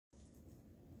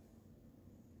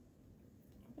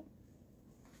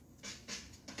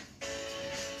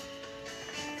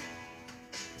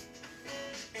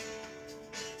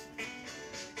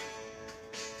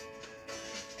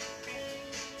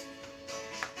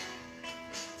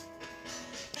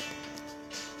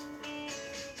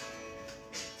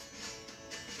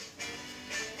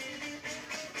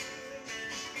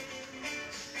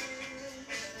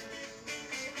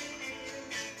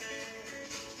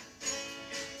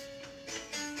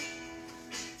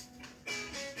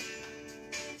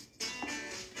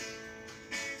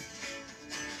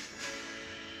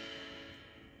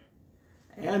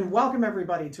And welcome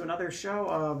everybody to another show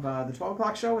of the 12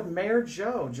 o'clock show with Mayor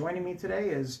Joe. Joining me today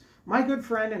is my good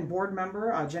friend and board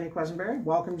member, Jeni Quesenberry.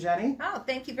 Welcome, Jeni. Oh,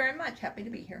 thank you very much. Happy to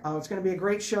be here. It's going to be a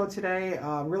great show today.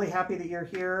 Really happy that you're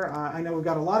here. I know we've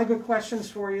got a lot of good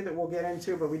questions for you that we'll get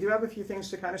into, but we do have a few things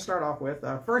to kind of start off with.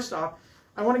 First off,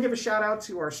 I want to give a shout out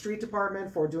to our street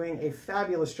department for doing a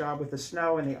fabulous job with the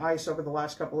snow and the ice over the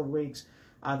last couple of weeks.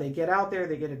 They get out there,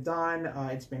 they get it done.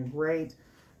 It's been great.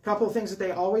 Couple of things that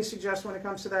they always suggest when it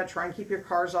comes to that: try and keep your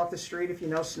cars off the street if you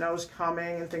know snow's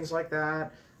coming and things like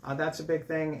that. That's a big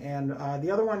thing. And the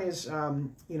other one is,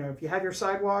 if you have your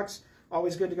sidewalks,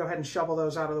 always good to go ahead and shovel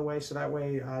those out of the way, so that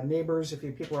way neighbors, if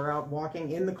people are out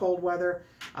walking in the cold weather,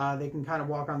 they can kind of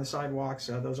walk on the sidewalks.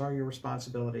 Those are your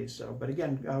responsibilities. So, but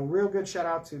again, a real good shout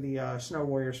out to the snow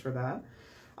warriors for that.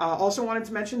 Also wanted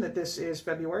to mention that this is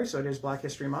February, so it is Black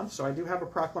History Month. So I do have a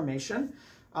proclamation.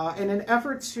 In an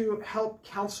effort to help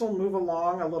council move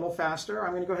along a little faster,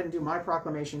 I'm going to go ahead and do my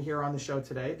proclamation here on the show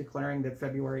today, declaring that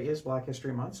February is Black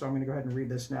History Month. So I'm going to go ahead and read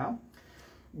this now.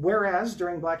 Whereas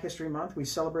during Black History Month, we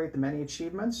celebrate the many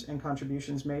achievements and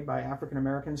contributions made by African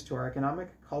Americans to our economic,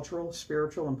 cultural,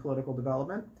 spiritual, and political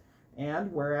development.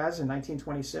 And whereas in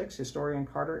 1926, historian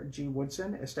Carter G.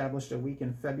 Woodson established a week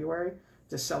in February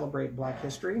to celebrate Black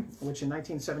history, which in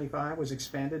 1975 was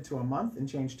expanded to a month and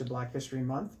changed to Black History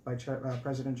Month by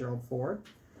President Gerald Ford.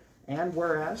 And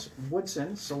whereas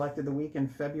Woodson selected the week in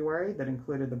February that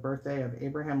included the birthday of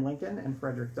Abraham Lincoln and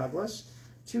Frederick Douglass,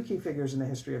 two key figures in the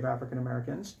history of African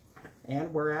Americans.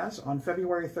 And whereas on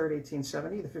February 3rd,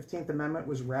 1870, the 15th Amendment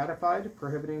was ratified,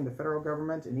 prohibiting the federal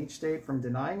government in each state from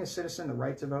denying a citizen the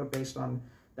right to vote based on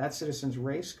that citizen's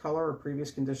race, color, or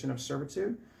previous condition of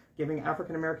servitude, giving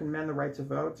African American men the right to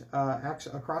vote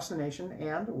across the nation.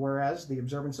 And whereas the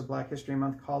observance of Black History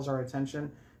Month calls our attention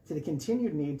to the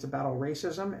continued need to battle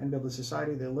racism and build a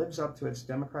society that lives up to its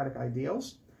democratic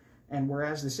ideals. And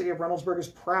whereas the city of Reynoldsburg is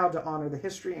proud to honor the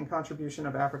history and contribution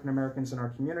of African Americans in our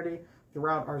community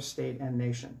throughout our state and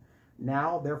nation.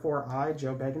 Now, therefore, I,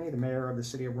 Joe Begany, the mayor of the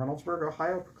city of Reynoldsburg,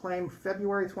 Ohio, proclaim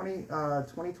February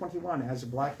 2021 as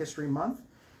Black History Month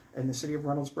in the city of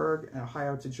Reynoldsburg,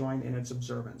 Ohio, to join in its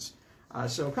observance.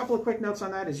 So a couple of quick notes on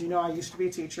that. As you know, I used to be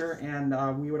a teacher,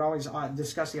 and we would always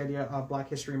discuss the idea of Black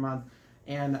History Month.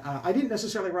 And I didn't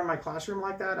necessarily run my classroom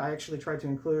like that. I actually tried to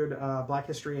include Black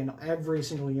history in every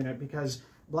single unit, because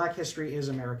Black history is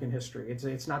American history.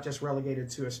 It's not just relegated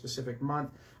to a specific month,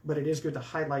 but it is good to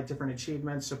highlight different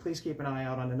achievements. So please keep an eye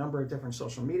out on a number of different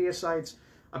social media sites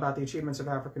about the achievements of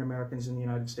African Americans in the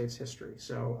United States history.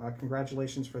 So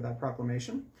congratulations for that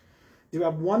proclamation. Do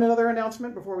have one other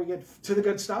announcement before we get to the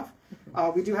good stuff.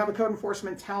 We do have a code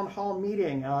enforcement town hall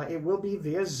meeting. It will be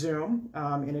via Zoom,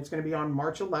 and it's going to be on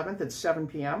March 11th at 7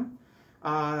 p.m.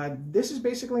 This is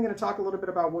basically going to talk a little bit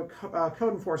about what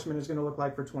code enforcement is going to look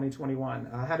like for 2021.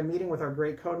 I had a meeting with our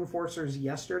great code enforcers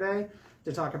yesterday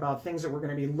to talk about things that we're going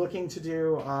to be looking to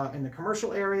do in the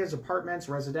commercial areas, apartments,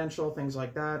 residential, things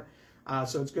like that.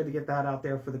 So it's good to get that out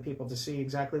there for the people to see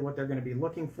exactly what they're going to be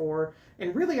looking for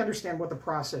and really understand what the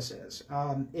process is.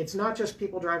 It's not just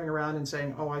people driving around and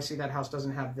saying, oh, I see that house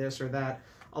doesn't have this or that.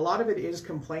 A lot of it is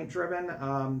complaint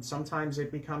driven. Sometimes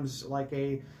it becomes like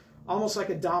almost like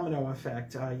a domino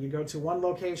effect. You go to one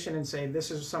location and say,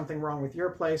 this is something wrong with your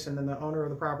place, and then the owner of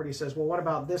the property says, well, what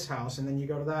about this house? And then you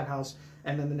go to that house,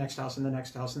 and then the next house, and the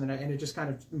next house, and it just kind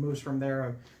of moves from there,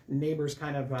 of neighbors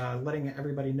kind of letting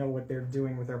everybody know what they're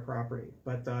doing with their property.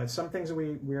 But some things that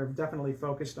we are definitely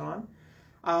focused on.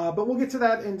 But we'll get to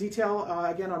that in detail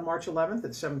again on March 11th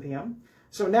at 7 p.m.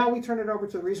 So now we turn it over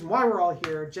to the reason why we're all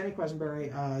here. Jeni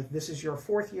Quesenberry, this is your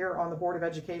 4th year on the Board of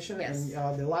Education. Yes.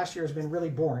 And the last year has been really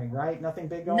boring, right? Nothing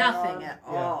big going on? Nothing at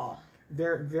all.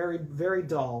 Very, very, very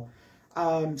dull.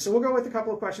 So we'll go with a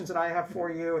couple of questions that I have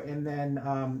for you, and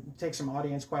then take some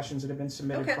audience questions that have been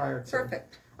submitted prior to.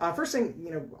 Perfect. First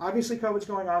thing, obviously COVID's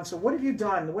going on. So what have you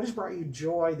done? What has brought you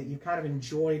joy that you've kind of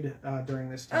enjoyed during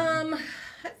this time?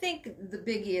 I think the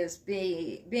biggie is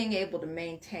being able to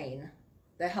maintain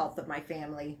the health of my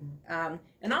family,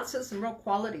 and also some real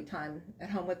quality time at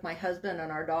home with my husband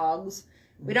and our dogs.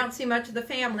 We don't see much of the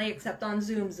family except on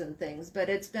Zooms and things, but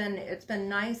it's been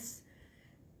nice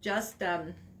just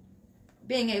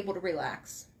being able to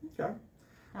relax. Okay.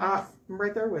 I'm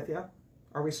right there with you.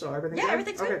 Are we still everything? Yeah, good?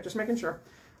 everything's good. Okay, just making sure.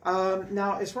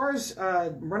 Now, as far as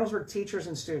Reynoldsburg teachers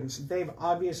and students, they've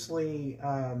obviously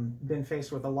been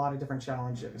faced with a lot of different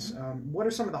challenges. What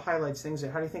are some of the highlights, how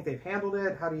do you think they've handled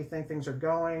it? How do you think things are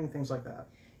going? Things like that.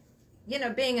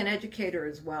 Being an educator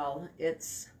as well,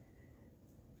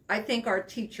 I think our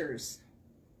teachers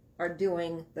are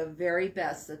doing the very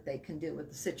best that they can do with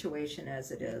the situation as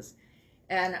it is.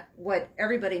 And what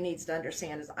everybody needs to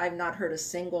understand is I've not heard a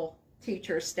single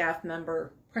teacher, staff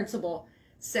member, principal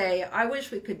say, I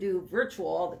wish we could do virtual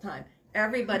all the time.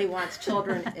 Everybody wants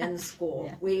children in school.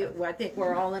 Yeah. I think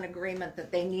we're all in agreement that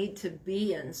they need to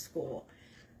be in school.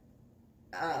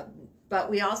 But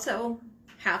we also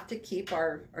have to keep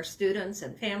our students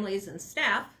and families and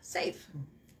staff safe.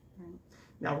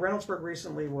 Now, Reynoldsburg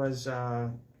recently was, I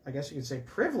guess you could say,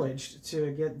 privileged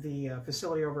to get the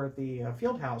facility over at the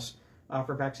field house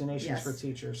for vaccinations for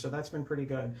teachers. So that's been pretty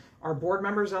good. Are board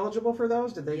members eligible for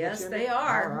those? Did they get you? Yes, they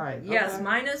are. All right. Yes, okay.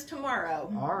 Mine is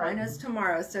tomorrow. All right. Mine is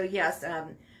tomorrow. So yes,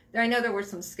 I know there were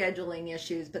some scheduling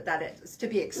issues, but that is to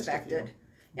be expected.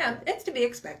 Yeah, it's to be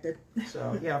expected.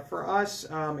 So yeah, for us,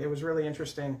 it was really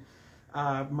interesting.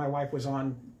 My wife was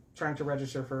on trying to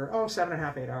register for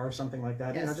 7.5, 8 hours, something like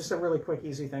that. Yes. Just a really quick,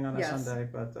 easy thing on a Yes. Sunday.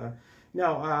 But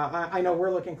no, I know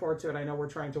we're looking forward to it. I know we're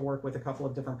trying to work with a couple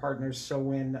of different partners. So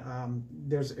when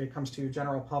it comes to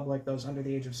general public, those under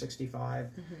the age of 65,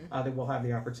 that will have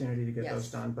the opportunity to get those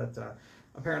done. But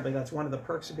apparently, that's one of the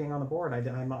perks of being on the board.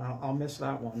 I'll miss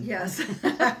that one. Yes.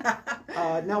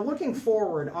 Now, looking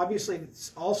forward, obviously,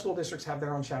 all school districts have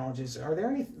their own challenges. Are there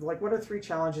any, what are 3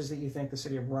 challenges that you think the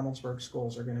city of Reynoldsburg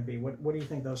schools are going to be? What do you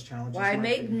think those challenges Well, I might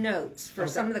made be? notes for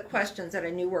some of the questions that I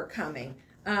knew were coming.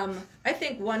 I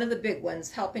think one of the big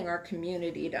ones, helping our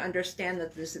community to understand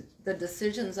that the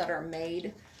decisions that are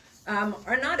made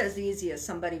are not as easy as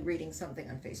somebody reading something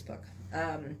on Facebook.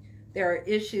 There are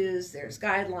issues, there's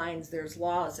guidelines, there's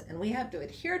laws, and we have to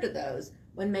adhere to those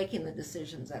when making the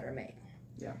decisions that are made.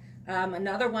 Yeah.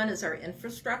 Another one is our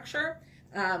infrastructure.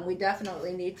 We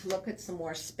definitely need to look at some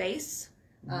more space.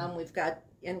 We've got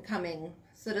incoming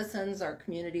citizens, our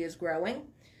community is growing.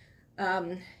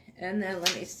 And then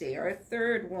let me see, our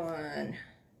third one,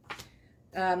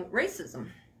 racism.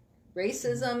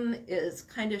 Racism is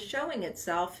kind of showing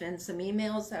itself in some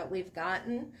emails that we've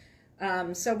gotten.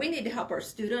 So we need to help our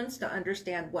students to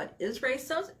understand what is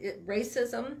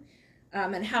racism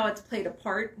and how it's played a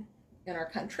part in our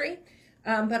country,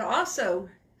 but also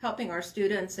helping our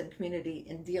students and community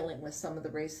in dealing with some of the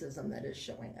racism that is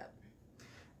showing up.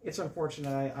 It's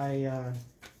unfortunate. I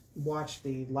watched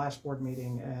the last board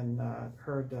meeting and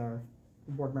heard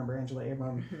board member Angela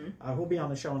Abram, who'll be on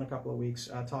the show in a couple of weeks,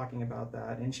 talking about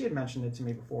that. And she had mentioned it to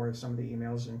me before in some of the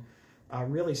emails. And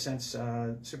really, since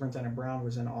Superintendent Brown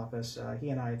was in office, he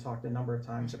and I had talked a number of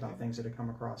times about things that had come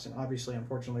across. And obviously,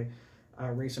 unfortunately,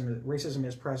 racism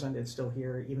is present. It's still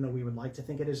here, even though we would like to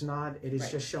think it is not. It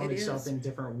is just showing itself in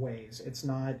different ways. It's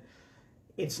not,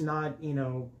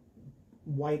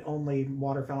 white only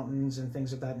water fountains and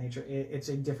things of that nature. It's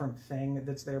a different thing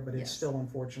that's there, but it still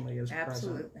unfortunately is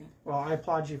present. Well, I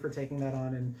applaud you for taking that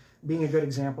on and being a good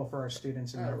example for our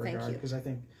students in that regard, because I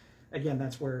think, again,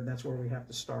 that's where we have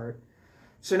to start.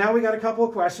 So now we got a couple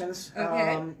of questions.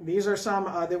 Okay. These are some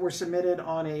that were submitted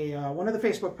on one of the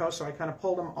Facebook posts, so I kind of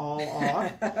pulled them all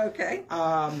off. Okay.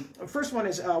 First one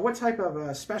is, what type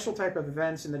of special type of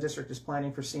events in the district is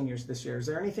planning for seniors this year? Is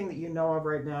there anything that you know of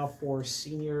right now for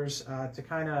seniors to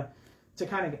kind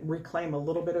of reclaim a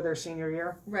little bit of their senior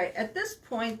year? Right. At this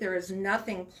point, there is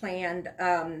nothing planned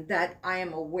that I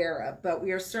am aware of, but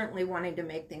we are certainly wanting to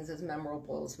make things as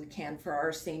memorable as we can for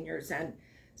our seniors. And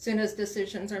as soon as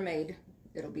decisions are made,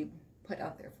 it'll be put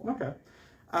out there for them.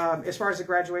 Okay. As far as the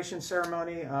graduation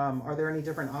ceremony, are there any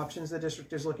different options the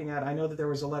district is looking at? I know that there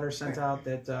was a letter sent out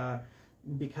that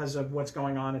because of what's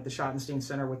going on at the Schottenstein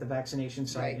Center with the vaccination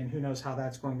site, and who knows how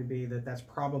that's going to be, that's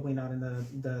probably not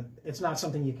in it's not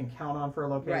something you can count on for a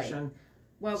location. Right.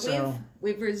 Well, so,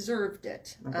 we've reserved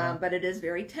it, but it is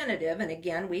very tentative. And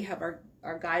again, we have our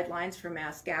guidelines for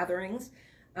mass gatherings.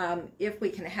 If we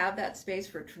can have that space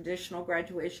for traditional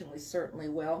graduation, we certainly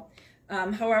will.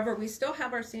 However, we still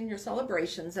have our senior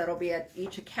celebrations that'll be at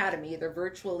each academy, either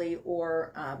virtually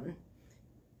or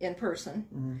in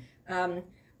person.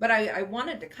 But I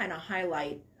wanted to kind of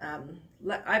highlight,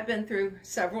 I've been through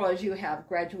several, as you have,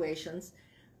 graduations.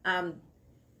 At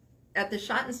the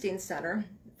Schottenstein Center,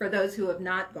 for those who have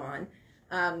not gone,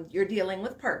 you're dealing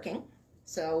with parking.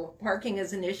 So parking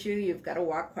is an issue. You've got to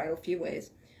walk quite a few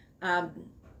ways.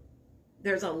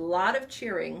 There's a lot of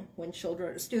cheering when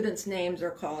students' names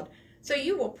are called. So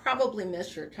you will probably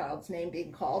miss your child's name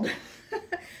being called.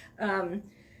 An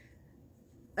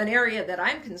area that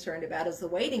I'm concerned about is the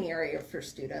waiting area for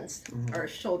students are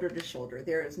shoulder to shoulder.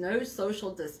 There is no social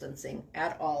distancing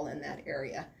at all in that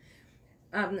area.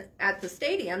 At the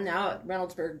stadium, now at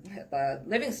Reynoldsburg,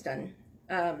 Livingston,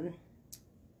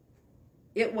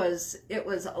 it was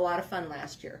a lot of fun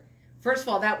last year. First of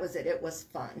all, that was it. It was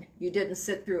fun. You didn't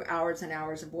sit through hours and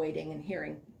hours of waiting and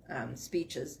hearing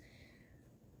speeches.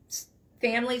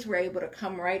 families were able to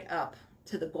come right up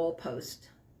to the goalpost,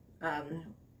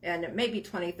 and it may be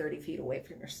 20, 30 feet away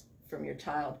from your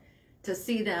child, to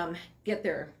see them get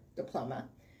their diploma.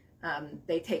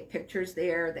 They take pictures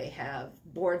there. They have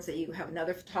boards that you have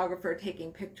another photographer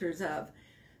taking pictures of.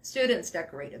 Students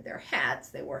decorated their hats.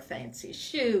 They wore fancy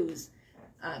shoes.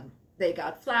 They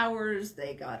got flowers.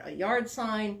 They got a yard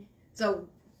sign. So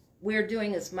we're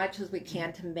doing as much as we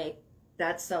can to make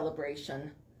that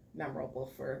celebration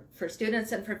memorable for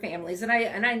students and for families. And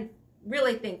I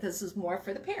really think this is more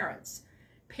for the parents.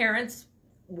 Parents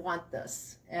want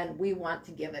this, and we want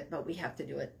to give it, but we have to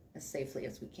do it as safely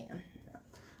as we can.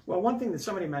 Well, one thing that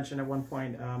somebody mentioned at one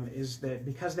point is that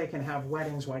because they can have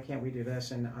weddings, why can't we do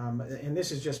this? And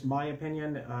this is just my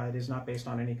opinion. It is not based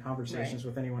on any conversations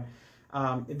with anyone.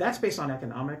 That's based on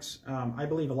economics. I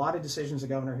believe a lot of decisions the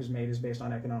governor has made is based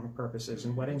on economic purposes,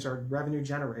 and weddings are revenue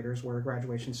generators where a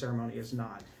graduation ceremony is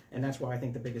not. And that's why I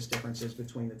think the biggest difference is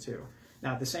between the two.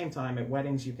 Now, at the same time, at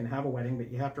weddings, you can have a wedding, but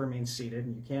you have to remain seated,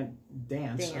 and you can't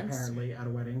dance. Apparently, at a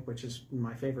wedding, which is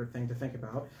my favorite thing to think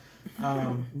about.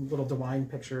 Little divine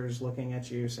pictures looking at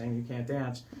you saying you can't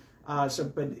dance.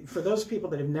 But for those people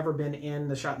that have never been in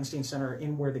the Schottenstein Center,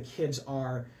 in where the kids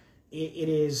are, it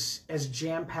is as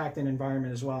jam-packed an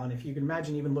environment as well. And if you can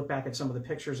imagine, even look back at some of the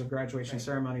pictures of graduation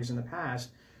ceremonies in the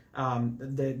past,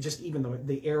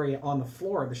 the area on the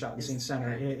floor of the Schottenstein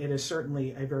Center, it is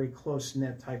certainly a very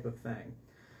close-knit type of thing.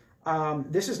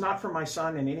 This is not for my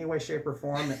son in any way, shape, or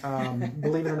form.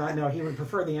 Believe it or not, no, he would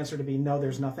prefer the answer to be no,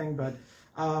 there's nothing. But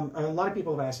a lot of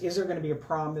people have asked, is there going to be a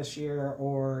prom this year,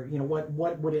 or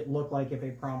what would it look like if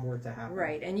a prom were to happen?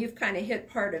 Right, and you've kind of hit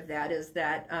part of that, is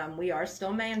that we are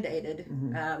still mandated,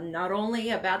 not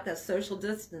only about the social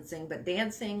distancing, but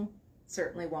dancing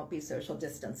certainly won't be social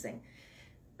distancing.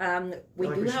 We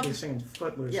do have be singing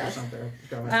Footloose or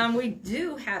something. We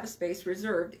do have space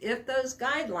reserved if those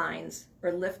guidelines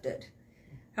are lifted.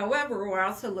 However, we're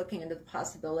also looking into the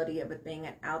possibility of it being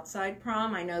an outside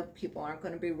prom. I know people aren't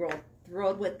going to be real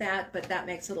thrilled with that, but that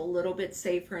makes it a little bit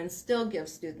safer and still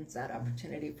gives students that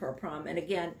opportunity for a prom. And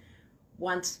again,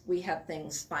 once we have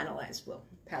things finalized, we'll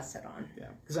pass that on. Yeah,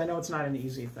 because I know it's not an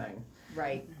easy thing.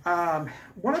 Right.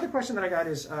 One other question that I got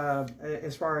is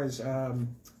as far as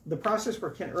the process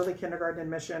for early kindergarten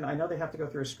admission. I know they have to go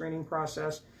through a screening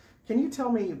process. Can you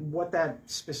tell me what that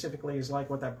specifically is like,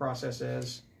 what that process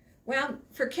is? Well,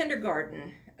 for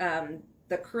kindergarten,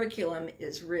 the curriculum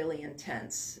is really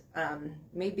intense.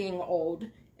 Me being old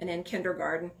and in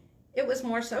kindergarten, it was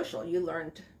more social. You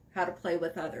learned how to play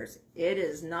with others. It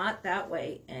is not that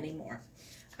way anymore.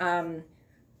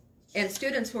 And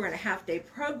students who are in a half-day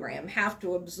program have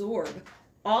to absorb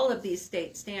all of these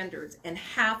state standards in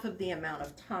half of the amount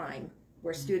of time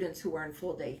where students who are in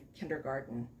full-day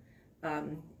kindergarten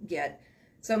get.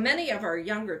 So many of our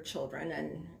younger children,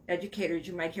 and educators,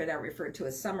 you might hear that referred to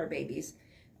as summer babies,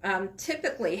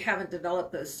 typically haven't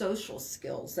developed those social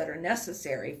skills that are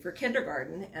necessary for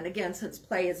kindergarten. And again, since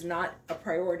play is not a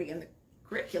priority in the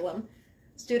curriculum,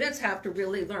 students have to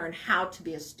really learn how to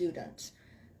be a student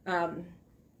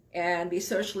and be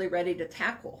socially ready to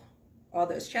tackle all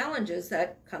those challenges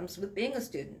that comes with being a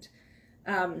student.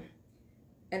 And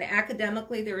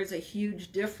academically, there is a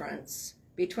huge difference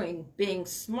between being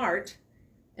smart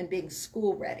and being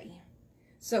school ready.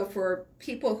 So for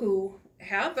people who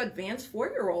have advanced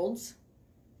 4-year-olds,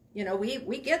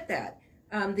 we get that.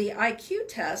 The IQ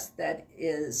test that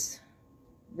is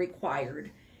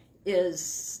required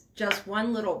is just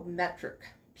one little metric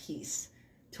piece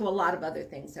to a lot of other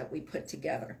things that we put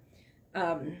together.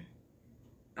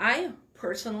 I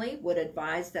personally would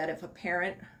advise that if a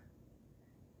parent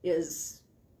is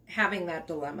having that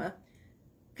dilemma,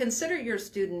 consider your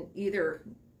student either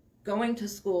going to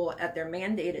school at their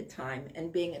mandated time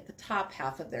and being at the top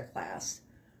half of their class,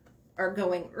 or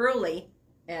going early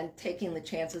and taking the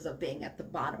chances of being at the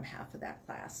bottom half of that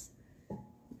class.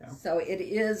 Yeah. So it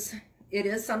is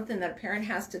something that a parent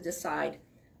has to decide.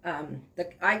 The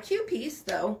IQ piece,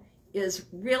 though, is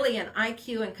really an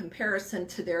IQ in comparison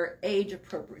to their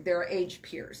age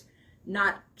peers,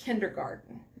 not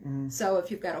kindergarten. Mm-hmm. So if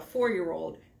you've got a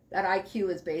 4-year-old, that IQ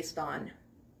is based on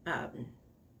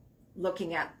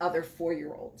looking at other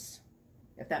 4-year-olds,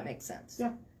 if that makes sense.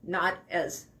 Yeah. Not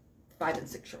as 5- and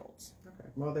 6-year-olds. Okay.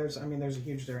 Well, there's a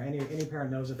huge difference. Any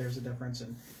parent knows that there's a difference,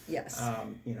 and yes.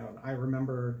 I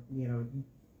remember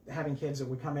having kids that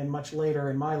would come in much later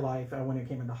in my life when it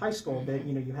came into high school. That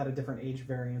you had a different age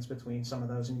variance between some of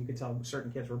those, and you could tell certain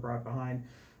kids were brought behind.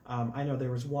 I know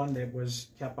there was one that was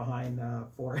kept behind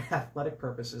for athletic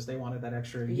purposes. They wanted that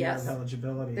extra year of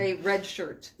eligibility. They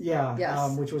redshirt. Yeah,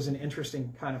 yes. Which was an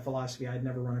interesting kind of philosophy. I'd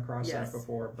never run across that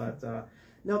before. But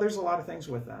No, there's a lot of things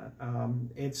with that.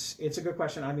 It's a good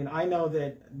question. I mean, I know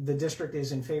that the district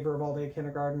is in favor of all-day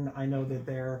kindergarten. I know that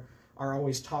there are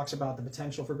always talks about the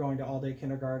potential for going to all-day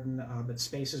kindergarten, but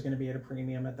space is going to be at a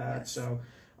premium at that. Yes. So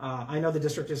I know the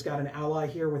district has got an ally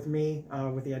here with me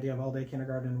with the idea of all-day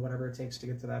kindergarten and whatever it takes to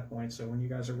get to that point. So when you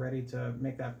guys are ready to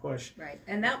make that push. Right,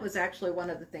 and that was actually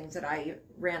one of the things that I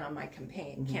ran on my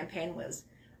campaign was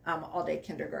all-day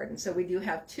kindergarten. So we do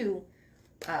have 2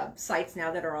 sites now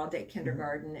that are all-day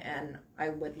kindergarten, and I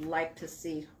would like to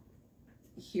see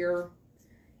here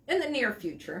in the near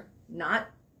future, not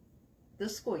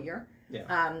this school year,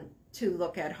 to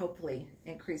look at hopefully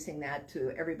increasing that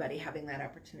to everybody having that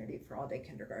opportunity for all-day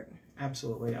kindergarten.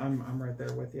 Absolutely. I'm right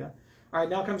there with you. All right,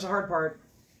 now comes the hard part.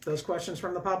 Those questions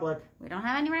from the public. We don't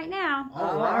have any right now.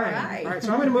 All right. All right,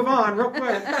 so I'm going to move on real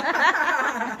quick.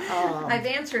 I've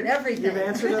answered everything. You've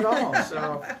answered it all.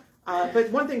 So, but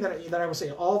one thing that I will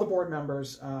say, all the board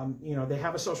members, you know, they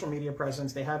have a social media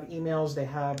presence. They have emails. They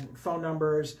have phone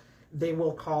numbers. They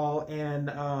will call, and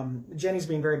Jeni's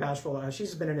being very bashful.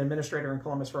 She's been an administrator in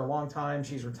Columbus for a long time.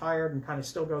 She's retired and kind of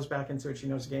still goes back into it. She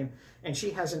knows the game, and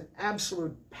she has an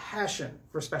absolute passion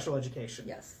for special education.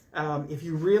 Yes. If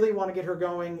you really want to get her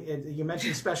going, you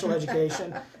mentioned special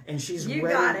education, and she's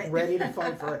ready to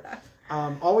fight for it.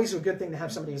 Always a good thing to have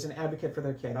somebody as an advocate for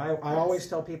their kid. I always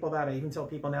tell people that. I even tell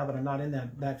people now that I'm not in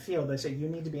that field. I say you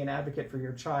need to be an advocate for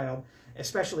your child,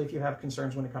 especially if you have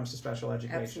concerns when it comes to special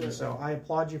education. Absolutely. So I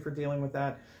applaud you for dealing with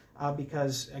that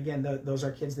because, again, those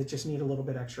are kids that just need a little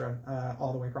bit extra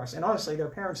all the way across. And honestly, their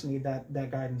parents need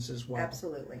that guidance as well.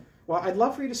 Absolutely. Well, I'd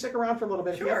love for you to stick around for a little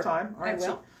bit if you have time. All right, I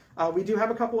will. So, we do have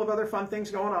a couple of other fun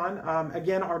things going on.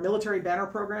 Again, our military banner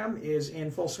program is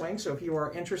in full swing. So if you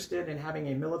are interested in having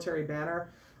a military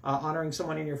banner honoring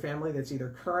someone in your family that's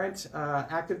either current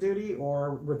active duty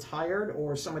or retired,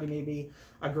 or somebody maybe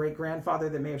a great-grandfather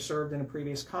that may have served in a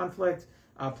previous conflict,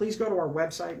 please go to our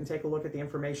website and take a look at the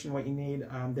information, what you need.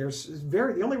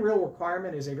 The only real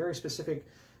requirement is a very specific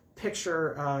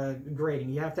picture grading.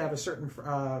 You have to have a certain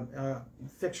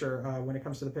picture when it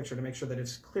comes to the picture to make sure that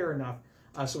it's clear enough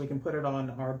so we can put it on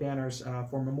our banners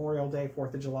for Memorial Day,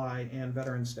 4th of July, and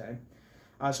Veterans Day.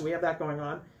 So we have that going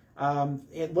on.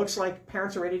 It looks like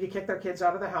parents are ready to kick their kids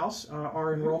out of the house.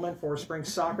 Our enrollment for spring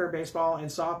soccer, baseball, and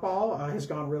softball has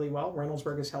gone really well.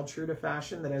 Reynoldsburg has held true to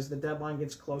fashion that as the deadline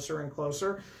gets closer and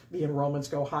closer, the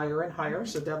enrollments go higher and higher.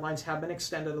 So deadlines have been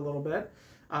extended a little bit.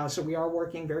 So we are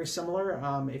working very similar.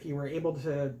 If you were able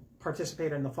to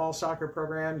participate in the fall soccer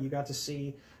program, you got to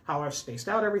see how I've spaced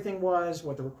out everything was,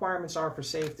 what the requirements are for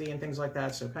safety and things like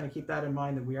that. So kind of keep that in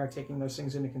mind that we are taking those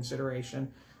things into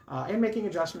consideration and making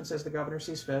adjustments as the governor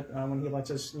sees fit when he lets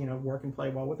us, work and play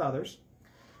well with others.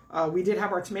 We did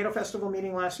have our Tomato Festival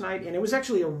meeting last night, and it was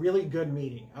actually a really good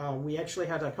meeting. We actually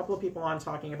had a couple of people on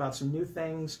talking about some new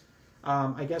things.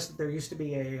 I guess that there used to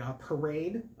be a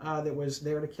parade that was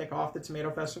there to kick off the Tomato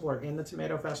Festival or in the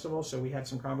Tomato Festival, so we had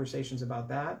some conversations about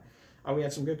that. We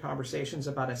had some good conversations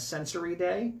about a sensory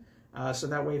day, so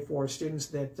that way for students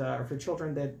that, or for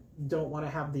children that don't want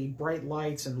to have the bright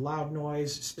lights and loud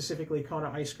noise, specifically Kona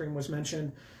ice cream was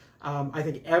mentioned. I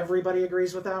think everybody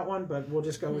agrees with that one, but we'll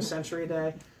just go with sensory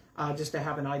day just to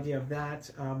have an idea of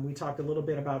that. We talked a little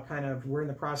bit about we're in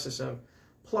the process of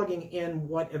plugging in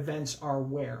what events are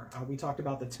where. We talked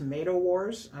about the Tomato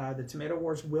Wars. The Tomato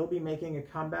Wars will be making a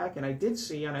comeback, and I did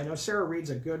see, and I know Sarah Reed's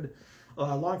a good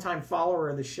longtime follower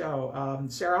of the show.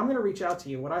 Sarah, I'm going to reach out to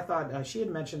you. What I thought, she had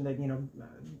mentioned that,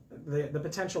 the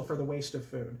potential for the waste of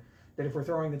food, that if we're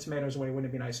throwing the tomatoes away,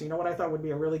 wouldn't it be nice? So, what I thought would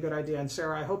be a really good idea, and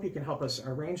Sarah, I hope you can help us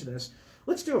arrange this.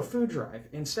 Let's do a food drive.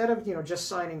 Instead of, just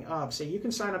signing up, say you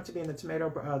can sign up to be in the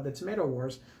Tomato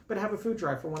Wars, but have a food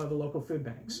drive for one of the local food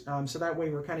banks. So that way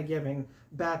we're kind of giving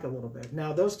back a little bit.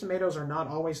 Now, those tomatoes are not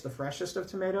always the freshest of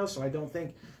tomatoes, so I don't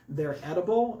think they're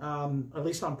edible, at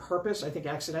least on purpose. I think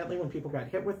accidentally when people got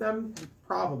hit with them,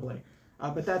 probably.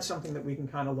 But that's something that we can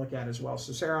kind of look at as well.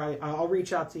 So Sarah, I'll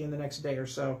reach out to you in the next day or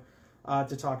so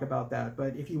to talk about that.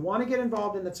 But if you want to get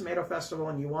involved in the Tomato Festival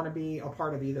and you want to be a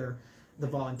part of either the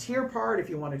volunteer part, if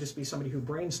you want to just be somebody who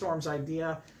brainstorms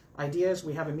ideas,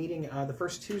 we have a meeting the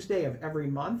first Tuesday of every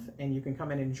month, and you can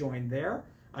come in and join there.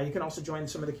 You can also join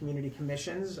some of the community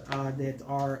commissions that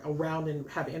are around and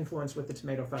have influence with the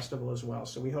Tomato Festival as well.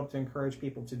 So we hope to encourage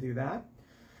people to do that.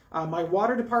 My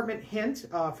water department hint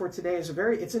for today is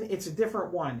it's a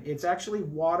different one. It's actually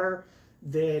water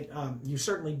that you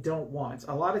certainly don't want.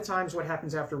 A lot of times what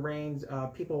happens after rain,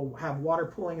 people have water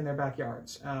pooling in their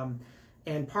backyards.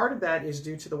 And part of that is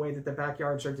due to the way that the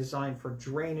backyards are designed for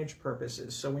drainage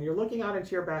purposes. So when you're looking out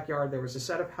into your backyard, there was a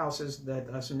set of houses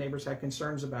that some neighbors had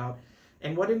concerns about,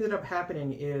 And what ended up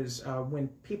happening is when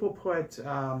people put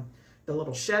the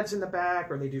little sheds in the back,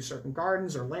 or they do certain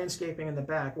gardens or landscaping in the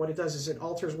back, what it does is it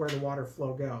alters where the water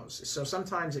flow goes. So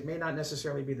sometimes it may not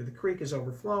necessarily be that the creek is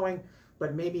overflowing,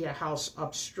 but maybe a house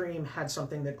upstream had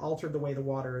something that altered the way the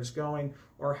water is going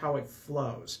or how it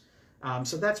flows.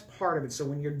 So that's part of it. So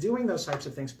when you're doing those types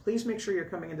of things, please make sure you're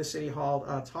coming into City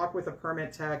Hall, talk with a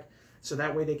permit tech, so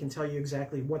that way they can tell you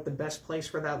exactly what the best place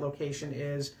for that location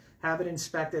is. Have it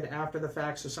inspected after the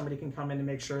fact so somebody can come in and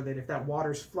make sure that if that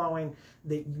water's flowing,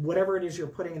 that whatever it is you're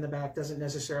putting in the back doesn't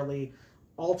necessarily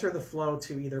alter the flow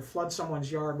to either flood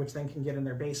someone's yard, which then can get in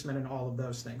their basement and all of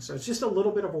those things. So it's just a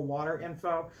little bit of a water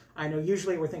info. I know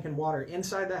usually we're thinking water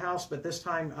inside the house, but this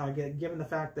time, given the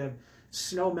fact that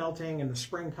snow melting and the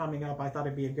spring coming up, I thought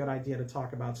it'd be a good idea to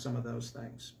talk about some of those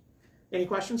things. Any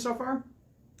questions so far?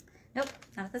 Nope,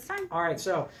 not at this time. All right,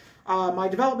 so my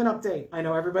development update. I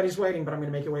know everybody's waiting, but I'm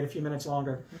going to make you wait a few minutes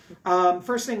longer.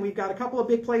 First thing, we've got a couple of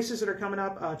big places that are coming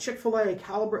up. Chick-fil-A,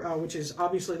 which is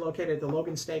obviously located at the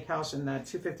Logan Steakhouse in that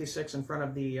 256 in front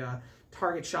of the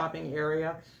Target shopping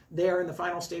area. They are in the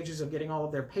final stages of getting all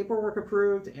of their paperwork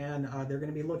approved, and they're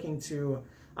going to be looking to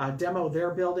demo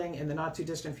their building in the not too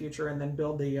distant future and then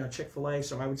build the Chick-fil-A.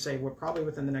 So I would say we're probably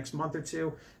within the next month or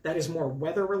two. That is more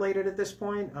weather related at this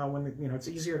point, when it's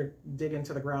easier to dig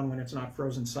into the ground when it's not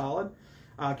frozen solid.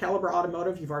 Caliber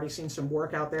Automotive, you've already seen some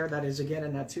work out there. That is again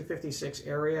in that 256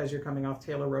 area as you're coming off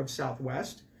Taylor Road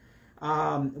Southwest.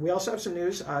 We also have some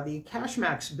news. The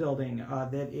Cashmax building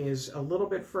that is a little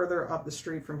bit further up the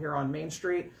street from here on Main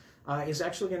Street is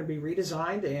actually going to be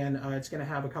redesigned, and it's going to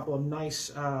have a couple of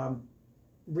nice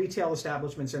retail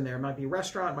establishments in there. It might be a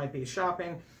restaurant, might be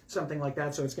shopping, something like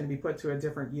that. So it's going to be put to a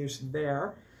different use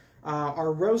there.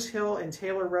 Our Rose Hill and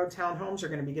Taylor Road townhomes are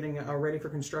going to be getting ready for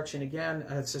construction again.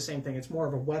 It's the same thing. It's more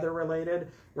of a weather related.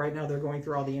 Right now they're going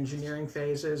through all the engineering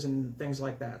phases and things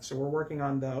like that. So we're working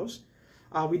on those.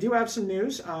 We do have some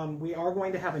news. We are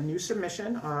going to have a new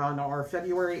submission on our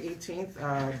February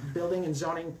 18th Building and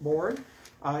Zoning Board.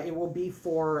 It will be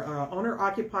for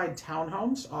owner-occupied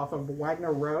townhomes off of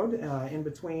Wagner Road in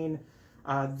between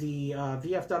the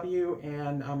VFW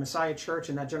and Messiah Church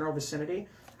in that general vicinity.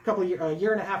 A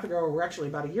year and a half ago, or actually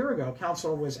about a year ago,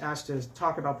 council was asked to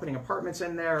talk about putting apartments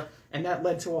in there, and that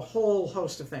led to a whole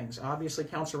host of things. Obviously,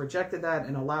 council rejected that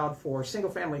and allowed for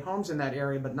single-family homes in that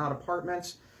area, but not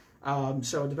apartments.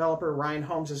 So developer Ryan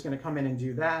Homes is going to come in and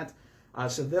do that.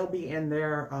 So they'll be in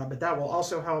there, but that will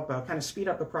also help kind of speed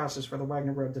up the process for the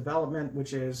Wagner Road development,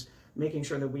 which is making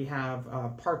sure that we have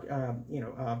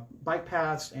bike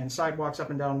paths and sidewalks up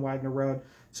and down Wagner Road.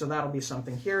 So that'll be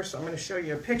something here. So I'm going to show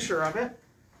you a picture of it,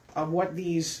 of what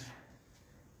these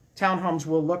townhomes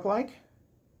will look like.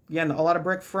 Again, a lot of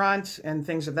brick front and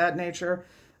things of that nature.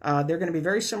 They're going to be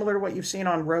very similar to what you've seen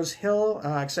on Rose Hill,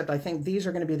 except I think these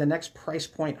are going to be the next price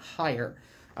point higher.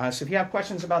 So if you have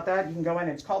questions about that, you can go in.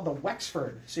 It's called the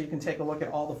Wexford, so you can take a look at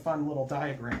all the fun little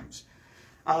diagrams.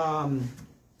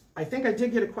 I think I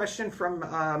did get a question from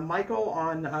Michael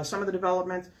on some of the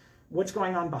development. What's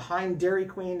going on behind Dairy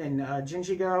Queen and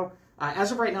Gingigo?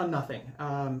 As of right now, nothing.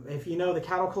 If you know, the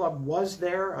Cattle Club was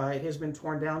there. It has been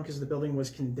torn down because the building was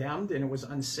condemned and it was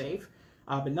unsafe.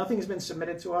 But nothing has been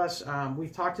submitted to us.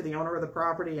 We've talked to the owner of the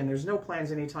property, and there's no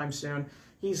plans anytime soon.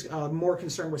 He's more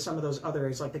concerned with some of those other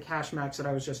areas, like the Cashmax that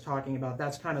I was just talking about.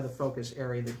 That's kind of the focus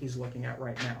area that he's looking at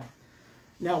right now.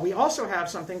 Now, we also have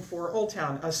something for Old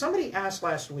Town. Somebody asked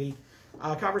last week,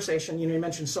 conversation, you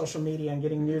mentioned social media and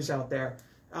getting news out there.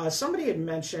 Somebody had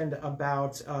mentioned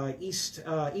about East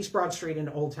Broad Street in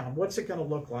Old Town. What's it going to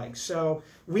look like? So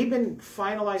we've been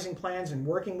finalizing plans and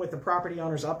working with the property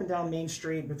owners up and down Main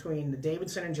Street between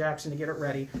Davidson and Jackson to get it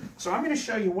ready. So I'm going to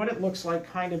show you what it looks like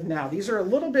kind of now. These are a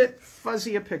little bit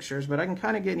fuzzy of pictures, but I can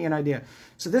kind of get you an idea.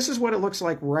 So this is what it looks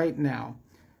like right now.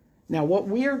 Now what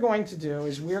we are going to do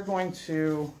is we're going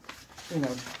to,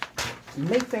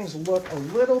 make things look a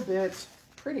little bit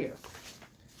prettier.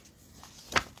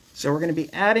 So we're going to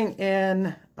be adding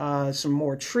in some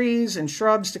more trees and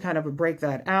shrubs to kind of break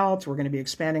that out. We're going to be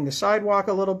expanding the sidewalk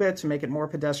a little bit to make it more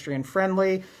pedestrian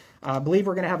friendly. I believe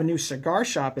we're going to have a new cigar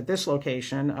shop at this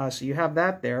location, so you have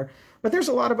that there. But there's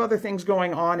a lot of other things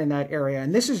going on in that area,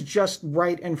 and this is just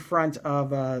right in front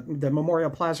of the Memorial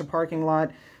Plaza parking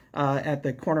lot at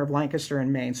the corner of Lancaster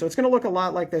and Main. So it's going to look a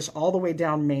lot like this all the way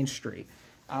down Main Street.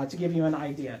 To give you an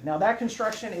idea. Now that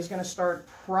construction is going to start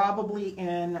probably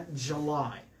in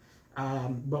July.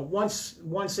 But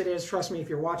once it is, trust me, if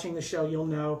you're watching the show, you'll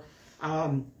know.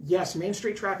 Yes, Main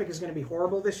Street traffic is going to be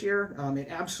horrible this year. It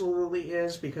absolutely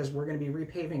is, because we're going to be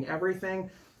repaving everything.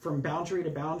 from boundary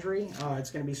to boundary. It's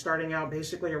going to be starting out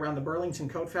basically around the Burlington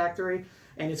Coat Factory,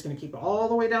 and it's going to keep all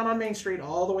the way down on Main Street,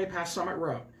 all the way past Summit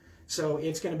Road. So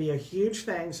it's going to be a huge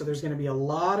thing. So there's going to be a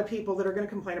lot of people that are going to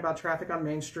complain about traffic on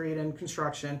Main Street and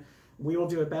construction. We will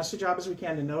do the best job as we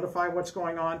can to notify what's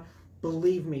going on.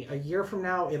 Believe me, a year from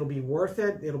now, it'll be worth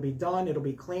it. It'll be done. It'll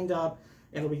be cleaned up.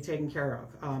 It'll be taken care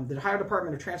of. The Ohio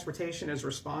Department of Transportation is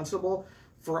responsible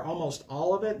for almost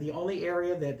all of it. The only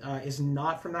area that is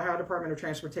not from the Ohio Department of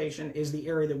Transportation is the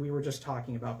area that we were just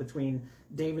talking about between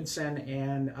Davidson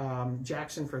and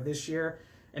Jackson for this year.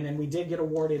 And then we did get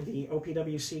awarded the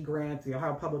OPWC grant, the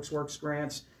Ohio Public Works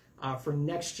grants, for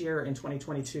next year in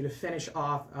 2022 to finish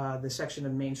off the section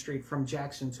of Main Street from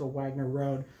Jackson to Wagner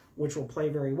Road, which will play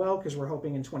very well because we're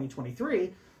hoping in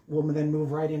 2023 we'll then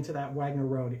move right into that Wagner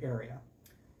Road area.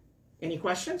 Any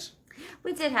questions?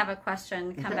 We did have a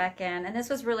question come back in, and this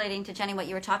was relating to, Jenny, what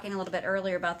you were talking a little bit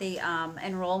earlier about the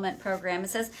enrollment program. It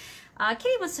says,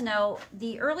 Kitty wants to know,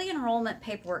 the early enrollment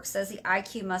paperwork says the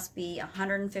IQ must be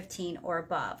 115 or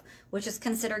above, which is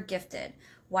considered gifted.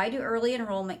 Why do early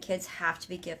enrollment kids have to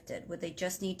be gifted? Would they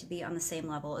just need to be on the same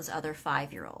level as other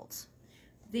 5-year-olds?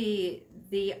 The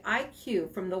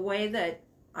IQ, from the way that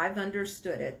I've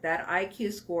understood it, that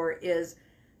IQ score is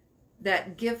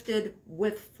that gifted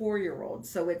with 4-year-olds.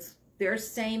 So it's their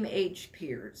same age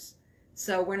peers.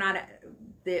 So we're not,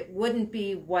 it wouldn't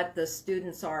be what the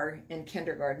students are in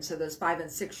kindergarten. So those 5- and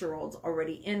 6-year-olds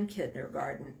already in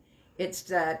kindergarten. It's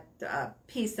that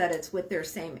piece that it's with their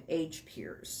same age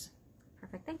peers.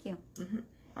 Perfect, thank you. Mm-hmm.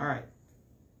 All right.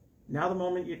 Now the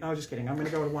moment you, no, just kidding. I'm going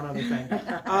to go to one other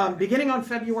thing. Beginning on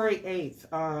February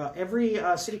 8th, every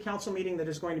city council meeting that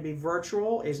is going to be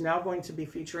virtual is now going to be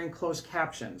featuring closed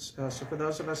captions. So for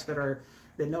those of us that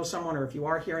know someone, or if you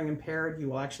are hearing impaired, you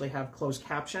will actually have closed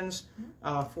captions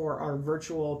for our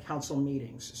virtual council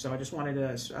meetings. So I just wanted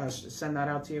to send that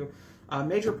out to you.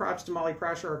 Major props to Molly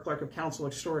Prasher, our clerk of council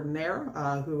extraordinaire,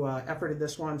 who efforted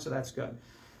this one, so that's good.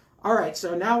 All right,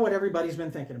 so now what everybody's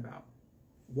been thinking about.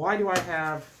 Why do I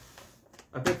have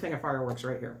a big thing of fireworks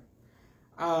right here?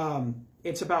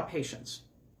 It's about patience.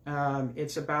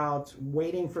 It's about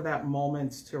waiting for that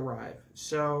moment to arrive.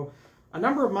 So a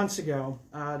number of months ago,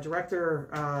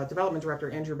 Development Director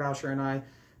Andrew Boucher and I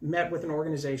met with an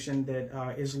organization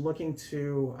that is looking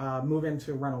to move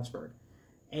into Reynoldsburg.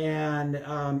 And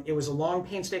it was a long,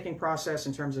 painstaking process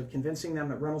in terms of convincing them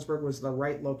that Reynoldsburg was the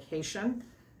right location,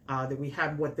 that we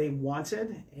had what they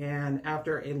wanted. And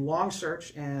after a long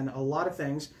search and a lot of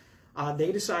things,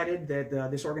 they decided that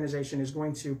this organization is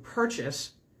going to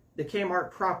purchase the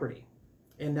Kmart property.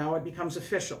 And now it becomes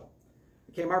official.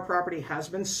 The Kmart property has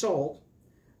been sold.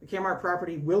 The Kmart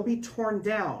property will be torn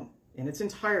down in its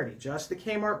entirety, just the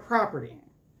Kmart property,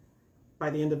 by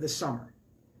the end of this summer.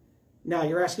 Now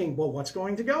you're asking, well, what's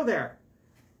going to go there?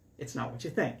 It's not what you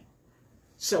think.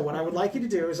 So what I would like you to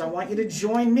do is I want you to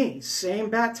join me, same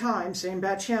bat time, same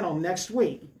bat channel, next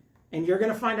week, and you're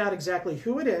going to find out exactly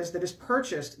who it is that has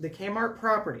purchased the Kmart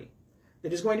property,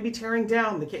 that is going to be tearing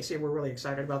down the Kmart. See, we're really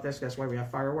excited about this. That's why we have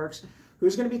fireworks.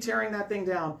 Who's going to be tearing that thing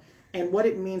down, and what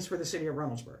it means for the city of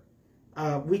Reynoldsburg.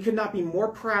 We could not be more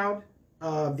proud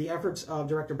of the efforts of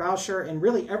Director Boucher and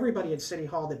really everybody at City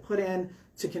Hall that put in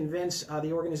to convince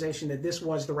the organization that this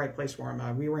was the right place for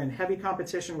them. We were in heavy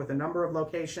competition with a number of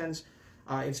locations.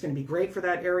 It's going to be great for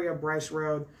that area of Bryce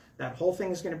Road. That whole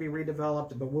thing is going to be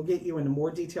redeveloped, but we'll get you into more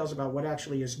details about what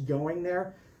actually is going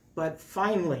there. But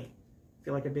finally, I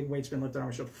feel like a big weight's been lifted on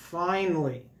my shoulder.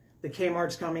 Finally, the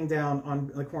Kmart's coming down on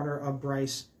the corner of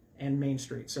Bryce and Main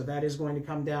Street. So that is going to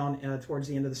come down towards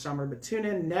the end of the summer. But tune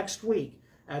in next week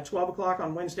at 12 o'clock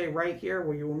on Wednesday right here,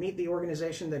 where you will meet the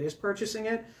organization that is purchasing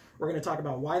it. We're going to talk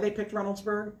about why they picked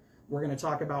Reynoldsburg. We're going to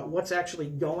talk about what's actually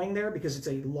going there, because it's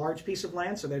a large piece of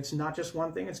land, so that it's not just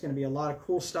one thing. It's going to be a lot of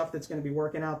cool stuff that's going to be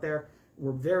working out there.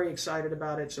 We're very excited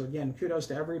about it. So again, kudos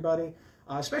to everybody,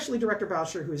 especially Director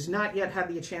Boucher, who has not yet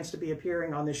had the chance to be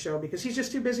appearing on this show because he's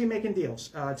just too busy making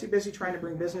deals, too busy trying to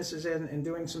bring businesses in and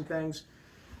doing some things.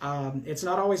 It's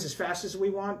not always as fast as we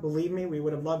want. Believe me, we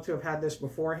would have loved to have had this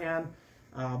beforehand.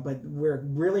 But we're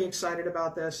really excited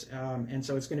about this, and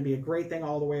so it's going to be a great thing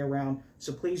all the way around.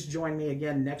 So please join me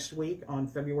again next week on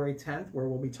February 10th, where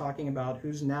we'll be talking about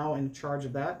who's now in charge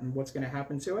of that and what's going to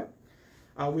happen to it.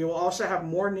 We will also have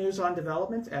more news on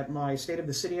development at my State of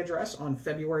the City address on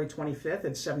February 25th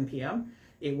at 7 p.m.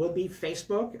 It will be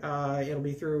Facebook. It'll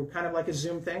be through kind of like a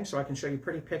Zoom thing, so I can show you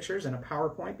pretty pictures and a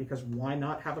PowerPoint, because why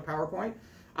not have a PowerPoint?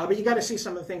 But you got to see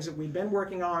some of the things that we've been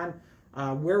working on,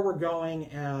 where we're going,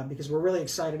 because we're really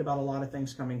excited about a lot of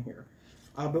things coming here.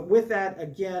 But with that,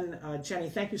 again, Jenny,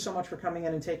 thank you so much for coming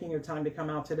in and taking your time to come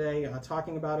out today,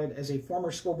 talking about it as a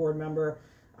former school board member.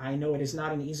 I know it is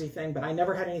not an easy thing, but I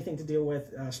never had anything to deal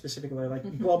with specifically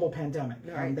like global pandemic.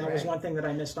 That was one thing that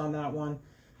I missed on that one.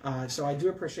 So I do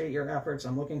appreciate your efforts.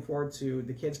 I'm looking forward to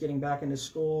the kids getting back into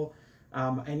school.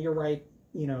 And you're right.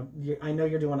 I know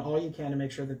you're doing all you can to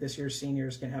make sure that this year's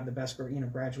seniors can have the best,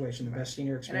 graduation, the best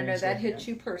senior experience. And I know that hits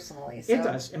you personally. So. It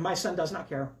does, and my son does not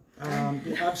care.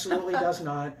 He absolutely does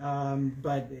not.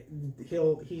 But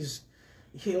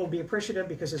he'll be appreciative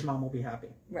because his mom will be happy.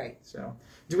 Right. So,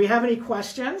 do we have any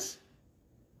questions?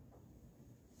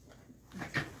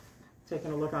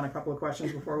 Taking a look on a couple of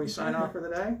questions before we sign off for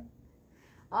the day.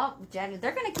 Oh, Jenny,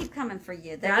 they're going to keep coming for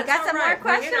you. We That's got some all right.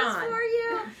 more questions for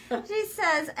you. She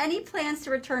says, any plans to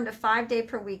return to 5-day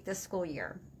per week this school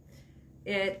year?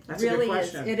 That's really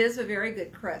is. It is a very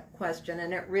good question,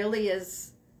 and it really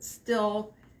is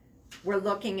still, we're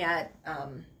looking at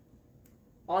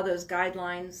all those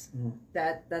guidelines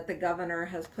that the governor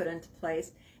has put into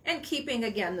place, and keeping,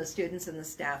 again, the students and the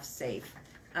staff safe.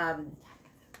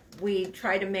 We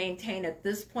try to maintain at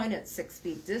this point at 6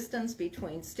 feet distance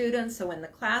between students. So in the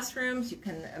classrooms, you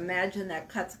can imagine that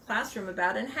cuts a classroom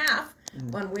about in half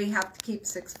when we have to keep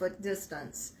 6 foot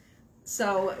distance.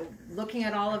 So looking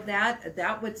at all of that,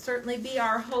 that would certainly be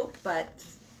our hope, but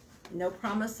no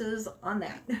promises on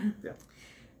that. Yeah.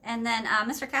 And then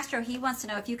Mr. Castro, he wants to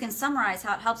know if you can summarize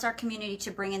how it helps our community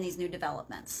to bring in these new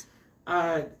developments.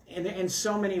 In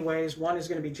so many ways. One is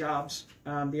going to be jobs.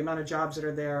 The amount of jobs that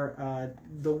are there.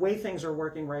 The way things are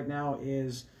working right now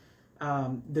is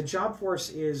the job force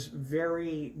is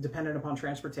very dependent upon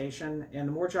transportation, and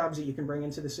the more jobs that you can bring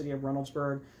into the city of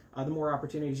Reynoldsburg, the more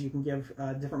opportunities you can give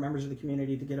different members of the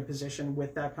community to get a position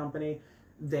with that company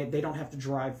that they don't have to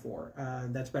drive for.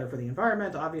 That's better for the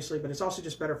environment, obviously, but it's also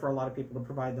just better for a lot of people to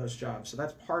provide those jobs. So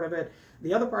that's part of it.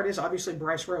 The other part is obviously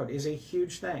Bryce Road is a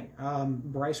huge thing.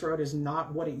 Bryce Road is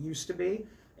not what it used to be,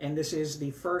 and this is the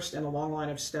first in a long line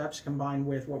of steps combined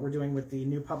with what we're doing with the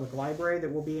new public library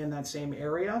that will be in that same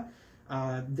area,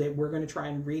 that we're going to try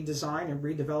and redesign and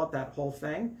redevelop that whole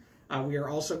thing. We are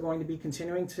also going to be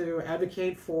continuing to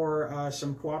advocate for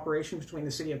some cooperation between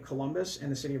the city of Columbus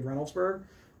and the city of Reynoldsburg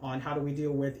on how do we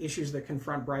deal with issues that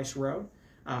confront Bryce Road.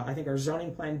 I think our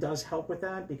zoning plan does help with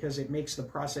that because it makes the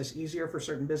process easier for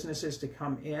certain businesses to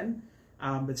come in.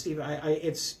 But Steve,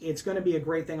 it's going to be a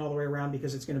great thing all the way around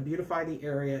because it's going to beautify the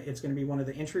area. It's going to be one of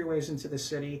the entryways into the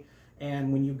city.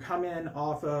 And when you come in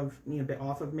off of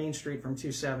Main Street from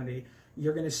 270,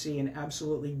 you're going to see an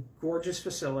absolutely gorgeous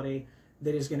facility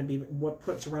that is going to be what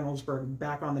puts Reynoldsburg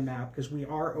back on the map because we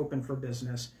are open for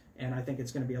business. And I think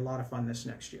it's going to be a lot of fun this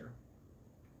next year.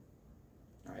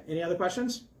 All right, any other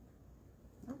questions?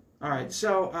 All right,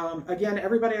 so again,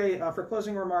 everybody, for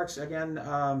closing remarks, again,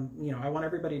 I want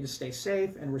everybody to stay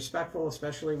safe and respectful,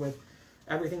 especially with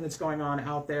everything that's going on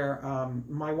out there.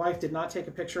 My wife did not take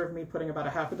a picture of me putting about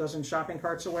a half a dozen shopping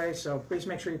carts away, so please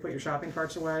make sure you put your shopping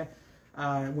carts away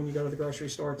when you go to the grocery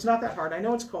store. It's not that hard. I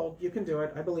know it's cold. You can do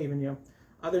it. I believe in you.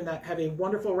 Other than that, have a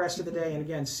wonderful rest of the day, and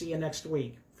again, see you next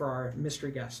week for our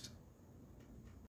mystery guest.